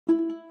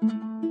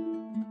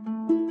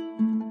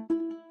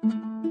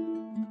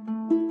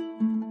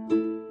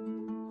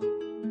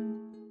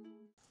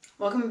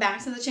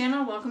back to the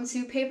channel. Welcome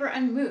to Paper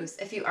and Mousse.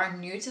 If you are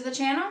new to the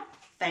channel,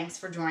 thanks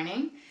for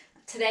joining.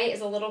 Today is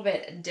a little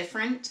bit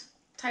different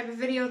type of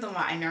video than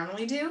what I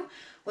normally do.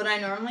 What I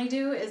normally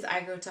do is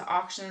I go to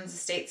auctions,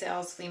 estate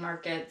sales, flea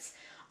markets,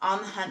 on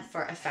the hunt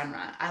for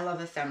ephemera. I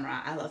love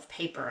ephemera. I love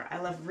paper. I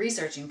love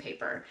researching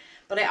paper.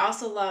 But I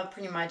also love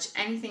pretty much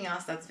anything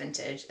else that's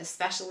vintage,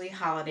 especially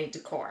holiday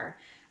decor.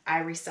 I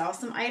resell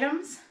some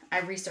items.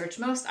 I research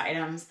most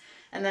items.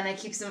 And then I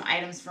keep some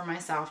items for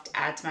myself to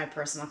add to my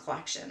personal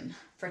collection.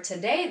 For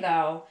today,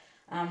 though,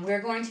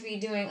 we're going to be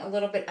doing a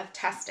little bit of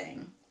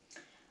testing.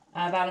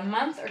 About a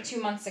month or 2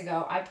 months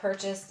ago, I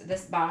purchased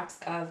this box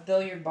of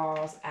billiard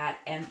balls at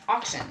an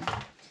auction.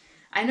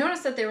 I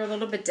noticed that they were a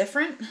little bit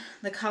different.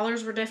 The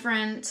colors were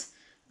different.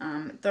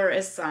 There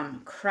is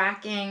some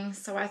cracking.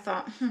 So I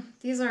thought,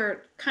 these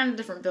are kind of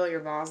different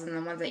billiard balls than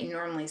the ones that you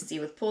normally see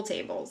with pool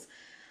tables.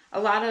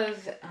 A lot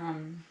of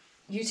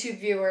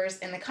YouTube viewers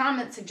in the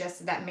comments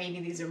suggested that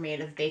maybe these are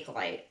made of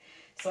Bakelite.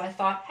 So I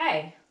thought,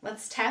 hey,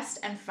 let's test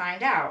and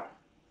find out.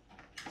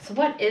 So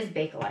what is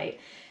Bakelite?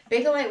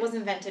 Bakelite was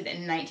invented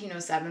in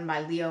 1907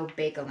 by Leo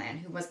Bakelite,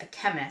 who was a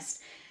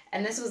chemist.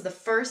 And this was the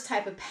first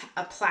type of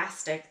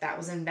plastic that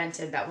was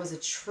invented that was a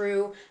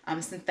true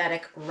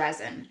synthetic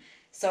resin.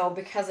 So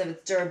because of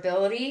its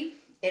durability,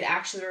 it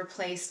actually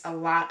replaced a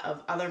lot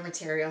of other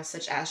materials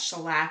such as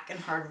shellac and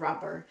hard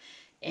rubber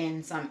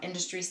in some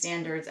industry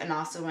standards and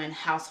also in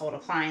household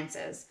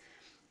appliances.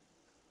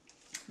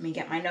 Let me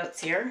get my notes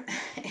here.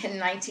 In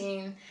the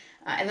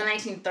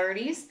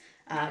 1930s,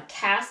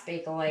 cast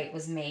Bakelite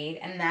was made,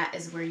 and that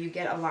is where you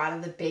get a lot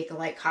of the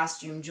Bakelite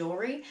costume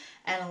jewelry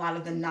and a lot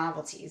of the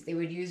novelties. They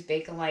would use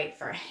Bakelite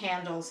for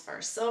handles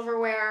for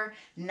silverware,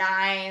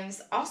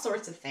 knives, all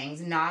sorts of things,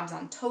 knobs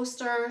on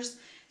toasters.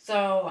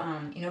 So,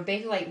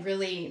 Bakelite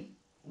really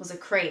was a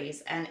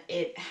craze, and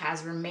it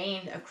has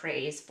remained a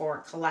craze for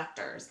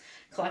collectors.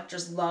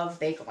 Collectors love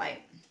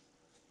Bakelite.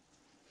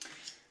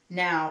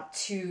 Now,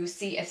 to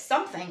see if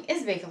something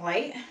is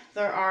Bakelite,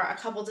 there are a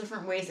couple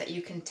different ways that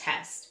you can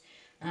test.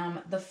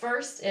 The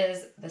first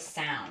is the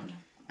sound.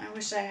 I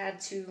wish I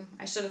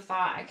should have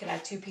thought I could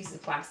have 2 pieces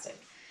of plastic.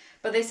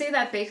 But they say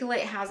that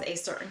Bakelite has a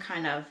certain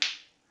kind of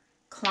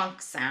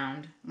clunk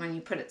sound when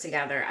you put it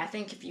together. I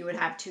think if you would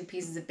have 2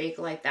 pieces of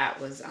Bakelite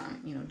that was,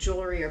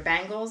 jewelry or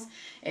bangles,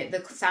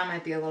 the sound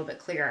might be a little bit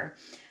clearer.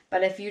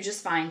 But if you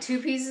just find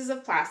 2 pieces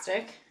of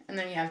plastic and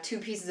then you have 2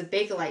 pieces of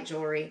Bakelite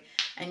jewelry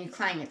and you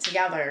clang it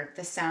together,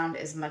 the sound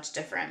is much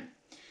different.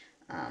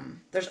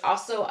 There's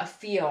also a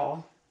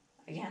feel.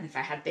 Again, if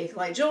I had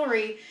Bakelite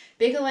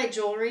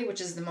jewelry,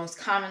 which is the most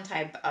common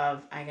type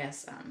of,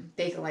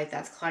 Bakelite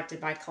that's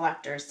collected by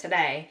collectors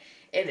today,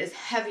 it is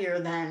heavier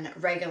than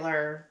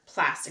regular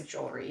plastic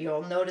jewelry.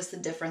 You'll notice the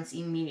difference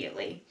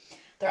immediately.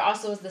 There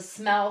also is the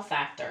smell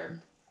factor.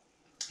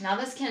 Now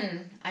this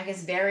can,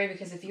 vary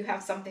because if you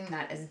have something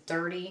that is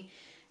dirty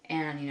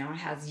and, it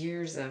has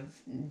years of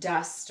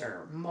dust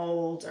or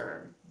mold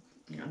or,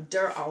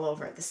 dirt all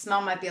over it, the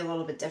smell might be a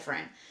little bit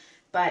different.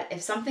 But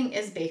if something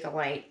is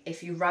Bakelite,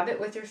 if you rub it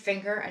with your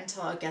finger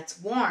until it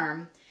gets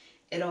warm,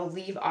 it'll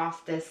leave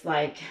off this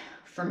like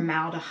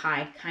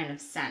formaldehyde kind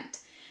of scent.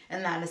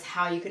 And that is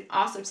how you can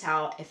also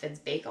tell if it's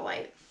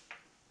Bakelite.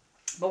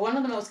 But one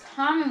of the most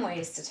common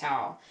ways to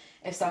tell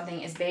if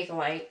something is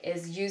Bakelite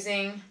is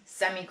using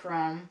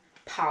simichrome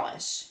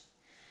polish.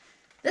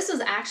 This was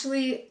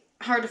actually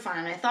hard to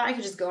find. I thought I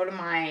could just go to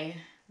my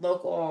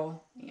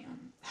local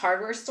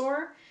hardware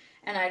store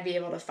and I'd be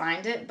able to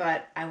find it,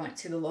 but I went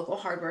to the local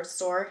hardware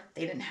store.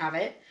 They didn't have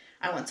it.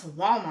 I went to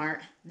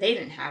Walmart. They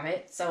didn't have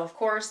it. So, of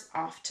course,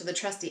 off to the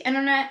trusty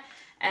internet,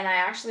 and I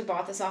actually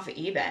bought this off of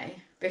eBay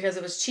because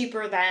it was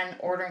cheaper than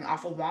ordering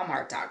off of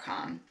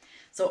Walmart.com.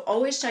 So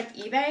always check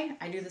eBay.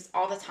 I do this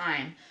all the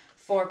time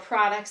for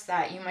products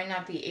that you might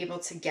not be able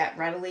to get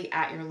readily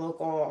at your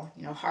local,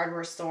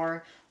 hardware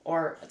store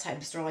or a type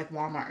of store like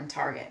Walmart and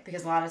Target,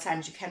 because a lot of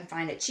times you can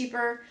find it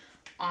cheaper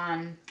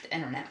on the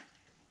internet.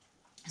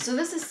 So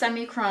this is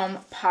simichrome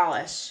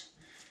polish,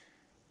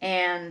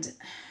 and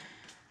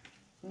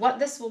what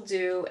this will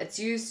do, it's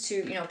used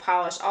to,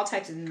 polish all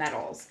types of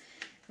metals.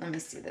 Let me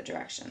see the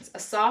directions. A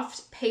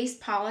soft paste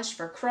polish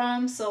for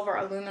chrome, silver,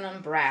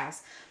 aluminum,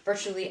 brass,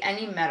 virtually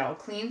any metal,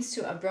 cleans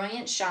to a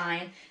brilliant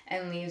shine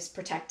and leaves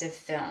protective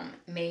film,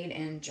 made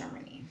in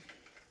Germany.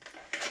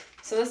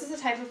 So this is a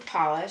type of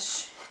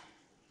polish.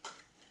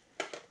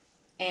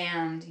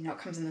 And, it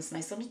comes in this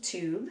nice little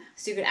tube.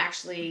 So you could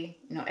actually,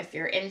 if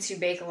you're into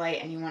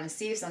Bakelite and you want to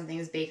see if something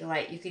is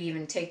Bakelite, you could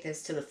even take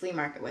this to the flea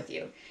market with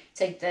you.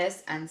 Take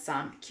this and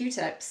some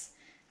Q-tips,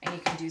 and you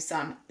can do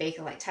some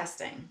Bakelite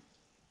testing.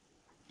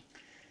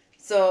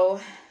 So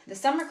the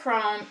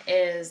simichrome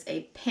is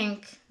a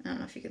pink, I don't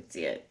know if you can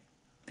see it.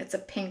 It's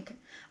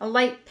a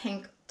light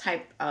pink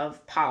type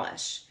of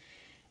polish.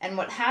 And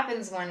what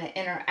happens when it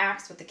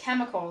interacts with the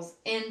chemicals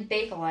in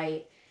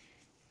Bakelite,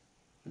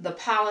 the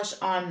polish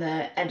on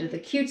the edge of the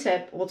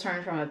Q-tip will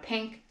turn from a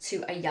pink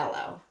to a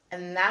yellow.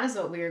 And that is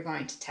what we are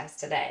going to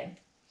test today.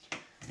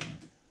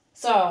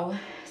 So,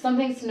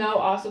 something to know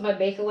also about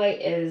Bakelite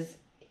is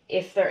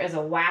if there is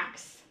a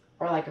wax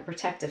or like a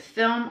protective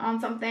film on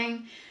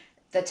something,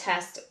 the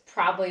test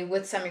probably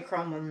with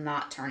semichrome will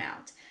not turn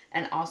out.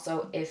 And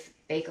also if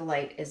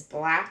Bakelite is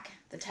black,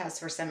 the test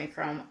for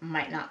semichrome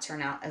might not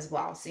turn out as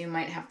well. So you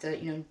might have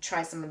to,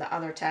 try some of the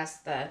other tests,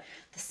 the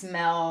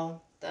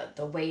smell,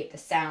 the weight, the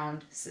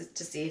sound,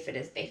 to see if it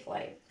is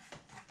Bakelite.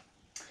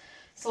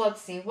 So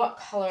let's see what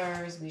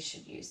colors we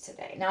should use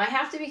today. Now I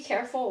have to be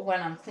careful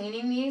when I'm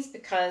cleaning these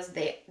because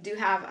they do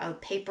have a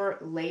paper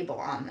label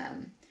on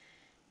them.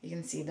 You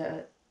can see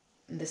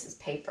this is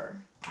paper.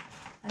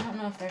 I don't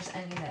know if there's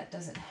any that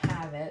doesn't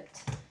have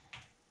it.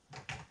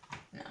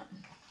 No.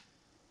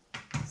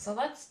 So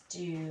we'll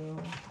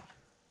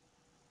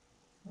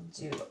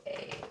do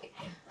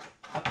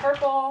a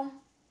purple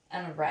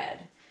and a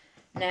red.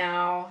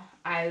 Now,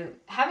 I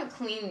haven't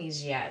cleaned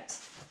these yet,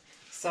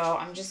 so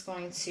I'm just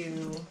going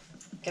to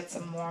get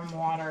some warm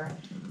water.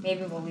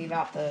 Maybe we'll leave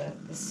out the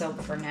soap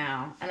for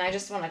now. And I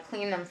just want to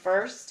clean them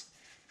first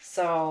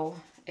so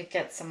it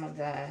gets some of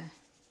the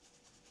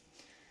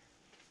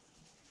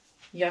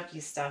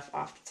yucky stuff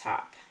off the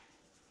top.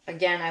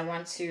 Again, I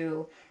want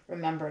to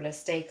remember to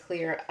stay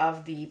clear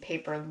of the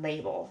paper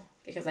label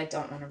because I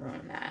don't want to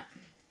ruin that.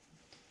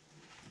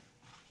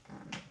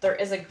 There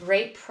is a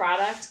great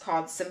product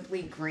called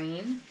Simply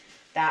Green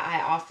that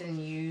I often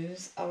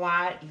use a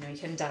lot. You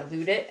can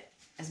dilute it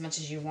as much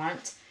as you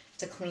want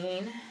to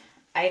clean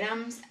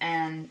items,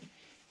 and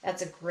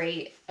that's a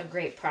great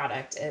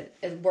product.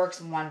 It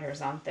works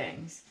wonders on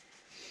things.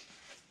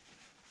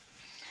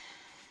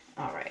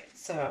 All right,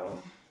 so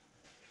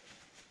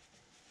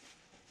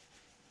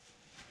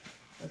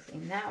we'll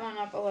clean that one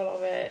up a little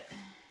bit.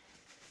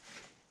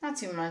 Not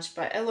too much,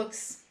 but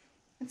it's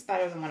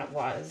better than what it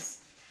was.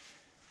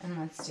 And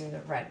let's do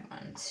the red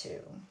one too.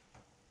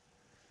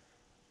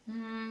 I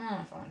don't know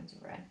if I want to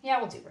do red. Yeah,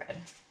 we'll do red.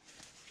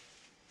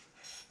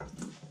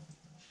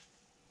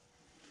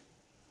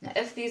 Now,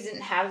 if these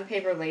didn't have the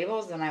paper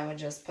labels, then I would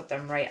just put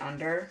them right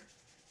under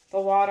the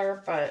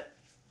water, but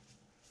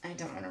I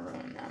don't want to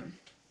ruin them.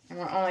 And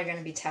we're only going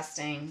to be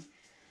testing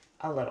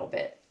a little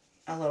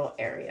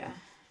area,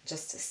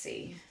 just to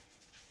see.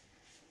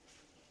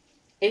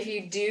 If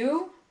you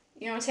do,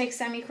 take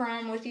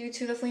semichrome with you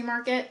to the flea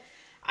market,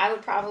 I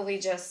would probably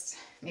just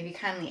maybe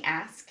kindly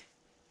ask.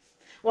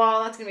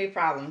 Well, that's going to be a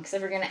problem, because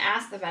if you're going to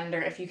ask the vendor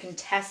if you can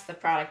test the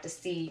product to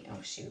see,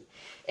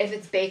 if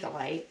it's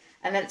Bakelite,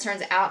 and then it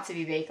turns out to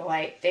be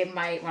Bakelite, they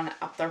might want to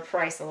up their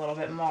price a little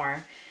bit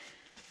more.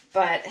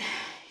 But,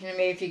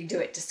 maybe if you can do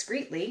it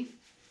discreetly,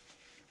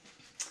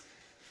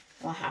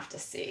 we'll have to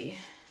see.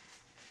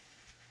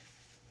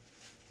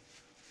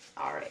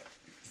 All right,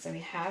 so we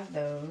have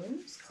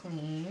those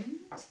cleaned.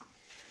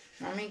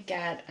 Let me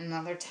get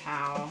another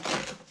towel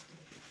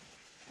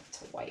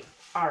to wipe.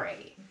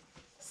 Alrighty,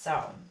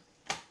 so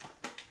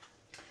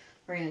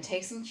we're going to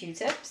take some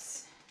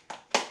Q-tips.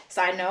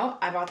 Side note,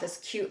 I bought this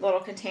cute little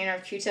container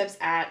of Q-tips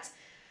at,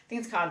 I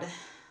think it's called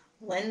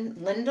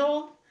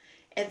Lindell.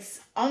 It's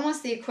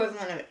almost the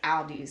equivalent of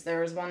Aldi's.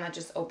 There was one that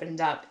just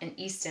opened up in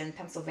Easton,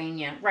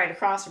 Pennsylvania, right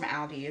across from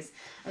Aldi's.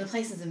 And the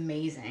place is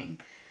amazing.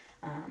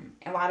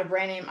 A lot of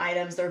brand name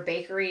items. Their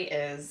bakery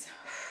is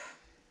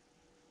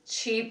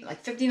cheap,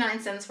 like 59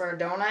 cents for a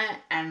donut,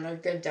 and they're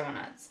good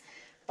donuts.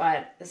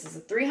 But this is a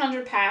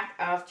 300 pack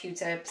of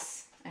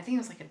Q-tips. I think it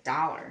was like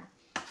 $1.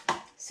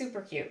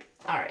 Super cute.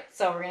 All right,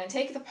 so we're going to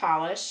take the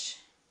polish,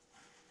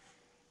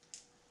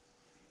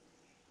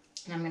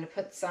 and I'm going to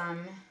put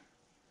some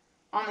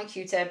on the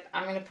Q-tip.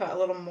 I'm going to put a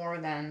little more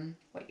than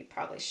what you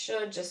probably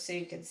should, just so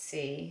you can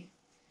see.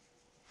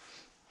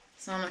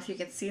 So I don't know if you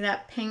can see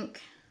that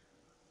pink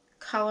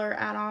color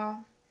at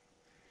all.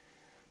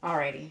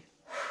 Alrighty.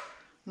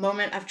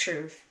 Moment of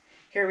truth.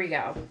 Here we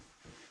go.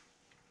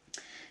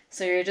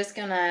 So you're just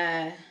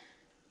gonna,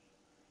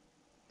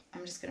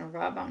 I'm just gonna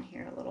rub on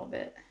here a little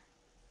bit.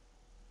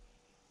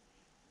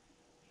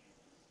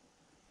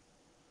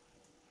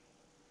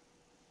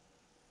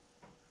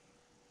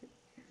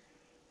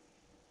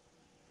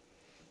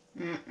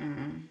 I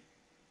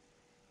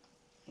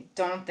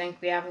don't think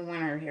we have a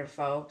winner here,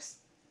 folks.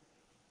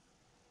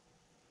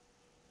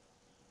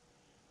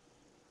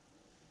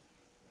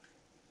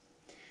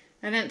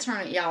 I didn't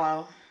turn it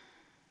yellow.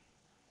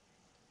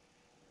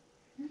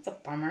 That's a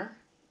bummer.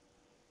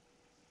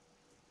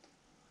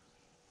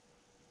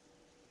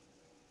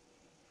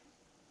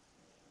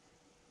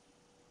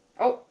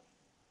 Oh.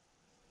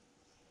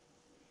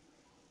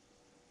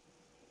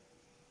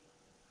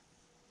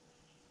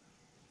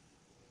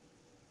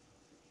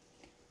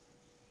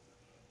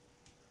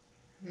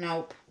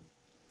 Nope.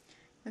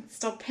 It's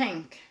still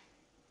pink.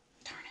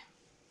 Darn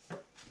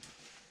it.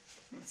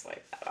 Let's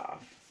wipe that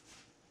off.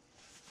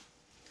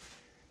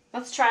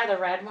 Let's try the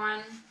red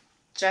one,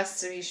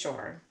 just to be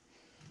sure.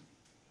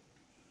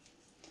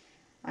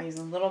 I'll use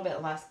a little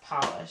bit less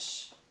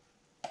polish.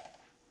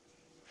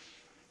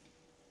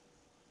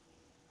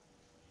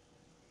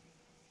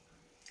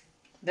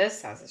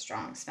 This has a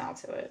strong smell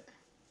to it.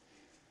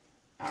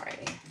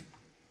 Alrighty.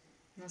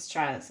 Let's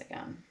try this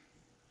again.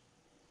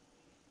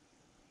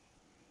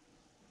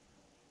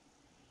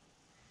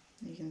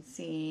 You can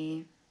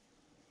see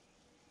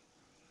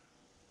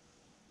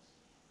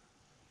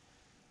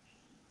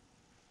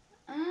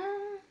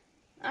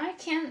I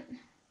can't.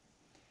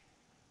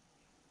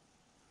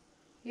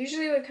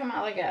 Usually it would come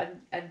out like a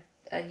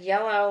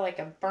yellow, like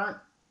a burnt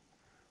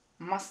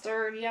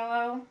mustard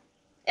yellow.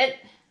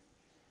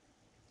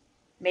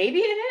 Maybe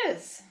it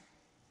is.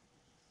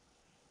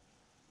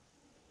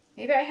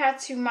 Maybe I had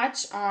too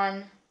much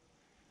on,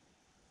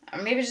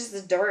 or maybe just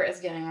the dirt is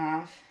getting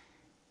off.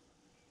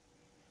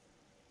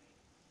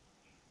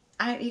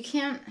 You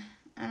can't,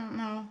 I don't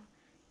know.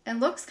 It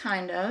looks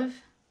kind of.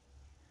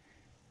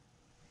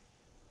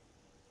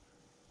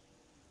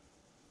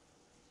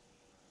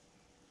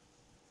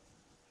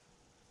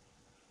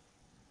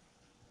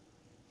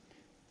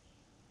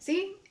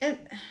 See, it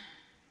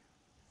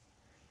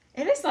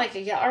is like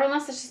a yellow, or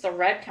unless it's just the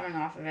red coming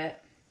off of it.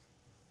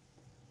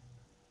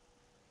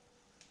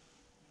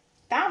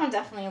 That one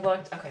definitely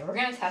looked, okay, we're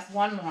going to test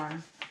one more.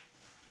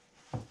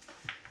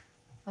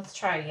 Let's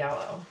try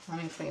yellow.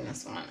 Let me clean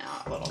this one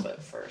out a little bit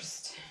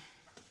first,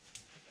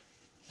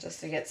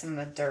 just to get some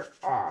of the dirt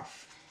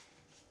off.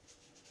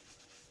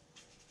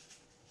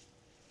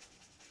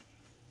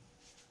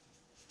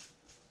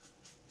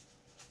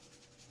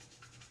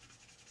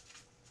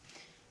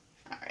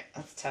 All right,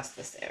 let's test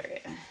this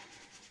area. Make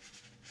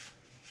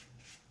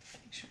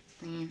sure it's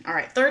clean. All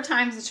right, third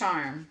time's the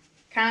charm.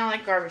 Kind of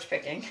like garbage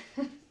picking.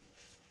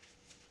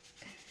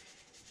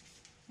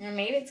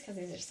 Maybe it's because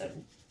these are so,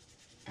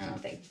 I don't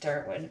think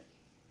dirt would.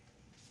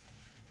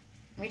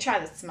 Let me try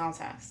the smell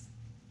test.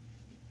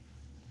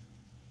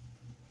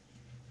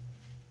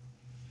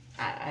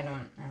 I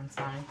don't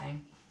smell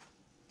anything.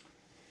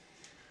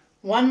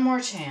 One more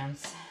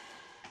chance.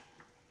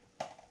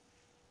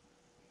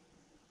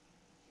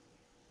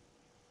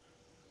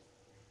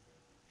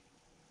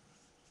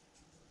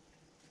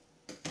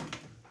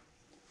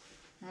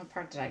 What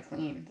part did I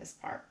clean? This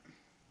part,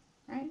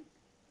 right?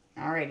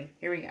 Alrighty,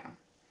 here we go.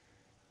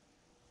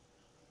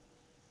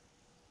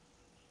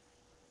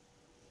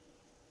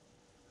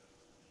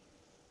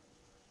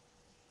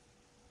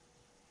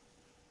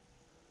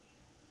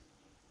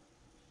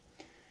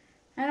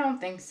 I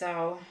don't think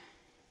so.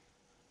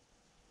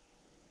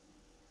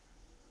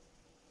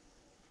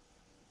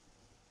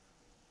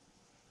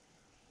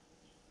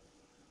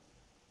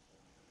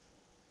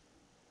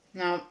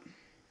 No,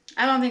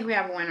 I don't think we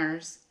have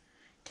winners.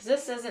 Because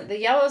this isn't, the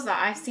yellows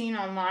that I've seen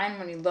online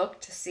when you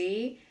look to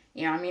see,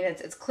 you know, I mean,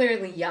 it's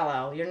clearly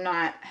yellow. You're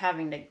not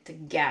having to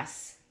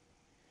guess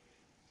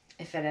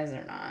if it is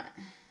or not.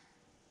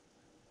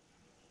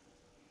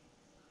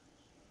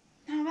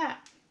 Now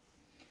that.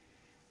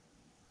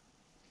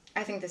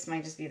 I think this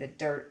might just be the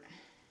dirt.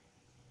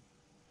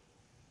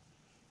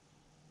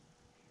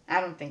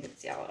 I don't think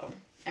it's yellow.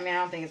 I mean, I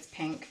don't think it's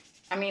pink.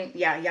 I mean,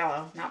 yeah,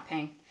 yellow, not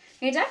pink.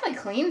 I mean, it definitely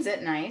cleans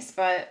it nice,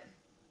 but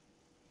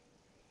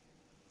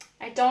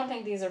I don't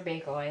think these are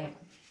Bakelite.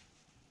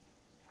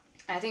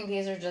 I think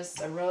these are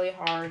just a really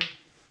hard,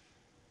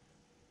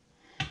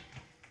 I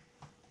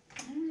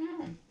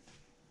don't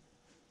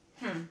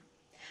know.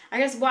 I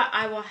guess what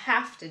I will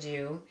have to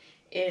do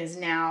is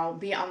now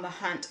be on the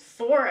hunt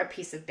for a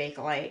piece of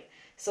Bakelite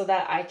so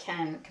that I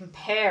can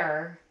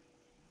compare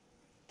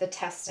the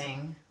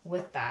testing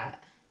with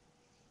that.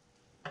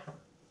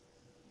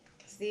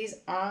 Because these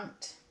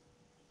aren't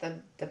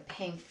the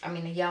pink, I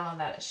mean the yellow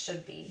that it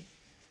should be.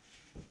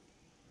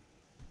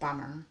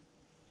 Bummer.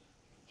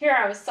 Here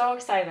I was so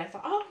excited. I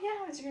thought, oh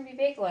yeah, it's going to be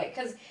Bakelite.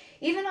 Because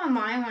even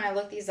online when I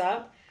looked these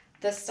up,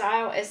 the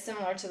style is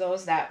similar to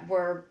those that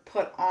were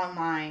put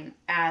online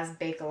as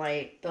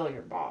Bakelite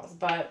billiard balls.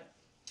 But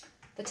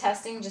the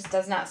testing just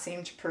does not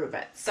seem to prove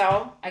it.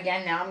 So,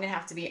 again, now I'm going to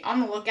have to be on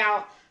the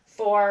lookout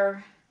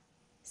for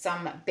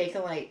some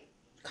Bakelite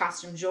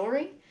costume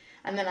jewelry.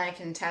 And then I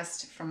can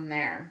test from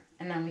there.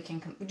 And then we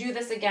can do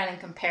this again and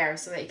compare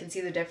so that you can see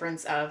the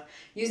difference of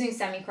using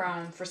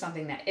simichrome for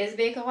something that is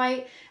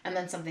Bakelite and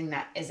then something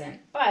that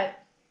isn't. But,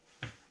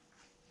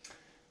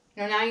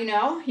 now you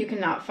know you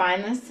cannot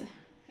find this.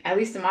 At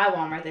least in my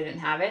Walmart, they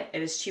didn't have it.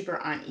 It is cheaper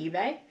on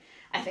eBay.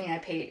 I think I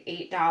paid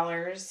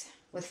 $8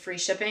 with free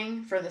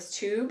shipping for this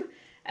tube.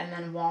 And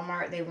then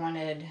Walmart, they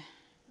wanted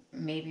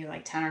maybe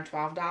like $10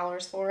 or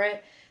 $12 for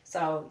it.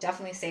 So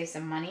definitely save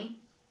some money,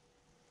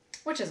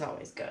 which is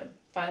always good.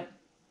 But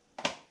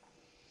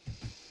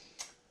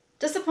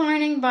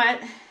disappointing, but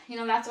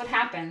that's what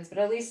happens. But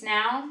at least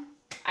now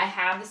I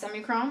have the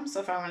simichrome. So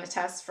if I want to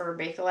test for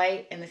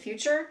Bakelite in the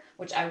future,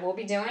 which I will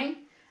be doing,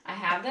 I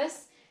have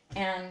this.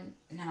 And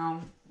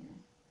now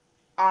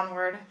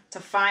onward to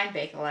find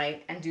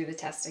Bakelite and do the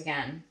test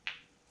again.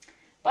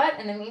 But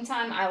in the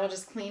meantime, I will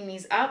just clean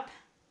these up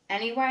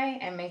anyway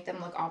and make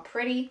them look all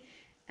pretty.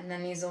 And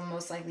then these will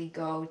most likely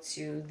go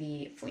to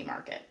the flea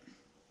market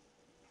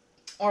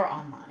or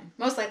online.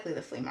 Most likely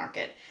the flea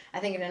market. I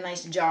think in a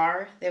nice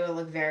jar, they will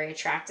look very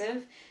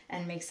attractive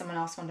and make someone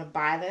else want to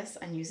buy this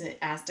and use it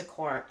as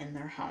decor in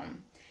their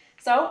home.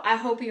 So I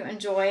hope you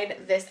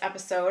enjoyed this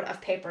episode of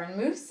Paper and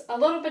Mousse. A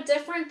little bit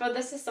different, but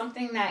this is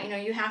something that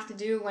you have to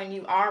do when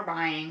you are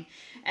buying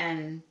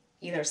and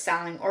either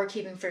selling or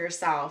keeping for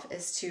yourself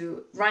is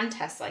to run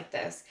tests like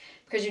this,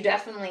 because you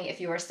definitely, if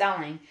you are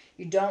selling,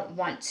 you don't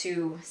want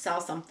to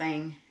sell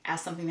something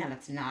as something that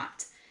it's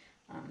not.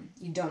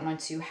 You don't want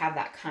to have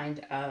that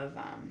kind of,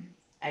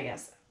 I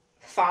guess,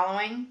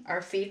 following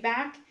or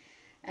feedback.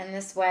 And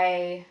this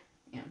way,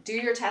 do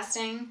your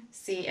testing,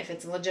 see if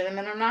it's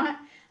legitimate or not.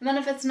 And then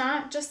if it's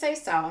not, just say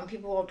so, and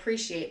people will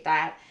appreciate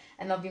that,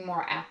 and they'll be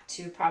more apt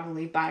to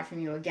probably buy from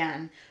you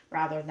again,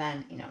 rather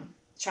than,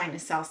 trying to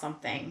sell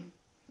something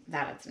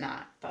that it's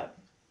not. But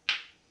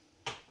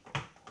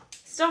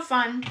still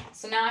fun.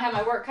 So now I have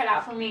my work cut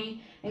out for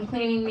me in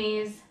cleaning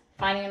these,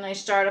 finding a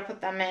nice jar to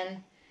put them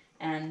in,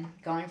 and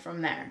going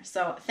from there.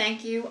 So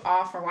thank you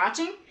all for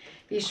watching.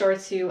 Be sure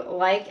to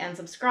like and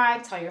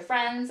subscribe, tell your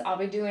friends. I'll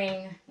be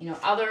doing,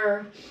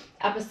 other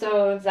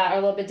episodes that are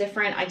a little bit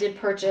different. I did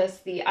purchase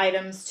the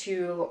items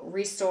to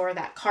restore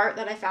that cart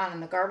that I found in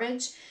the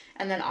garbage,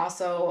 and then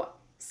also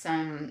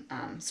some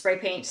spray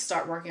paint to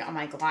start working on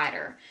my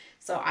glider.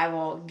 So I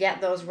will get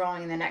those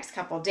rolling in the next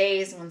couple of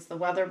days once the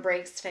weather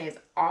breaks. Today is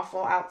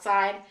awful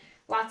outside,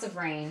 lots of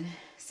rain.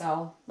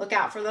 So look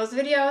out for those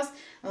videos,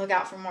 and look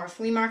out for more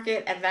flea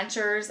market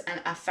adventures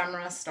and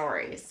ephemera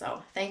stories.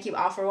 So thank you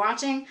all for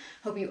watching.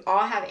 Hope you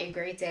all have a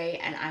great day,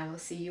 and I will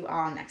see you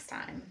all next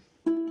time.